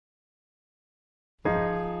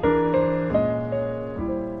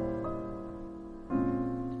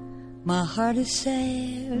My heart is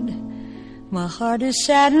sad, my heart is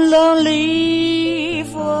sad and lonely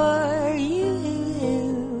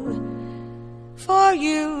for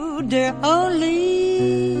you, dear,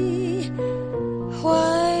 only.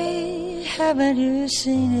 Why haven't you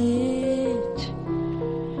seen it?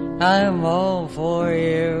 I'm all for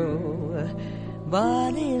you,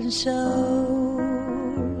 body and soul.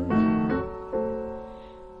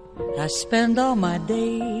 I spend all my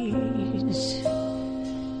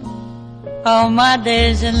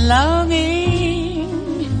days in longing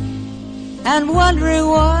and wondering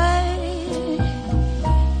why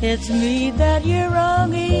it's me that you're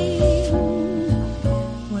wronging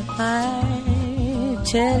when I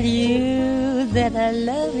tell you that I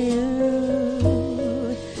love you,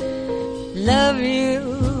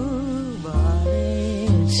 body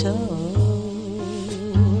and soul.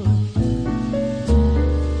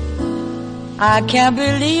 I can't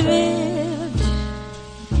believe it.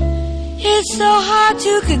 It's so hard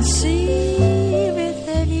to conceive it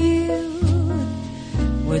that you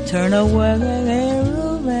would turn away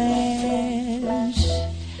romance.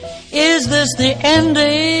 Is this the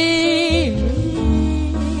ending?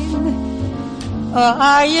 Or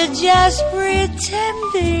are you just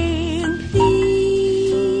pretending?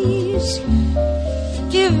 Please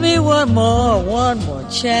give me one more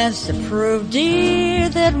chance to prove, dear,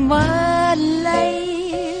 that my life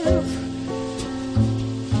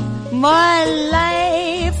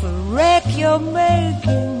a wreck you're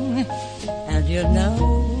making, and you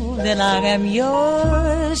know that I am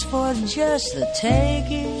yours for just the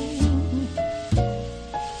taking.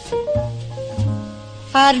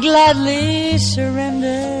 I'd gladly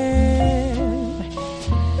surrender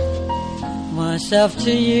myself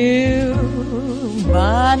to you,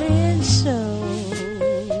 body and soul.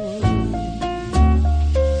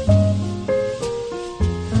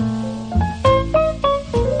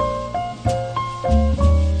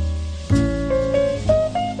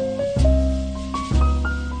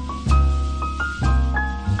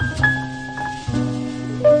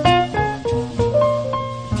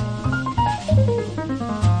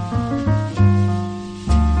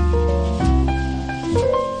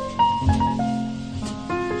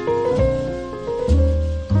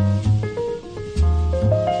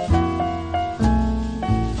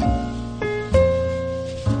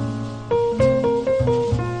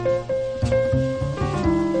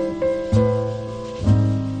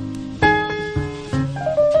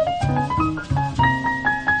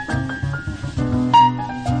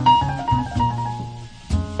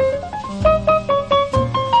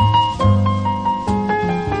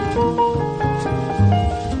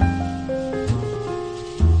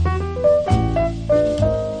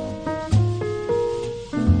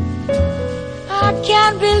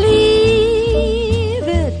 Can't believe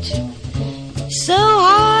it. So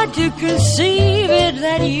hard to conceive it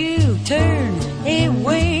that you turn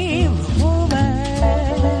away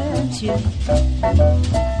romance.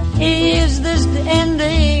 Is this the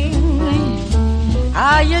ending?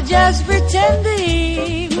 Are you just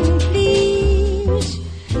pretending? Please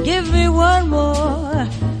give me one more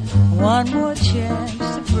chance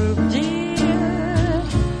to prove, dear,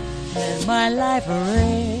 that my life a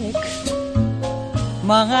wreck.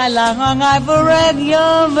 Mga lang ay pareg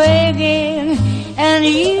you're making, and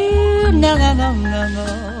you know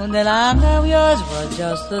that I'm yours for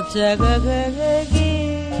just the taking.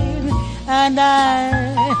 And I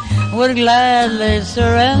would gladly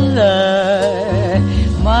surrender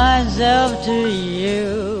myself to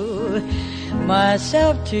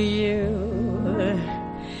you,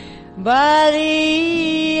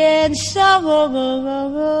 body and soul.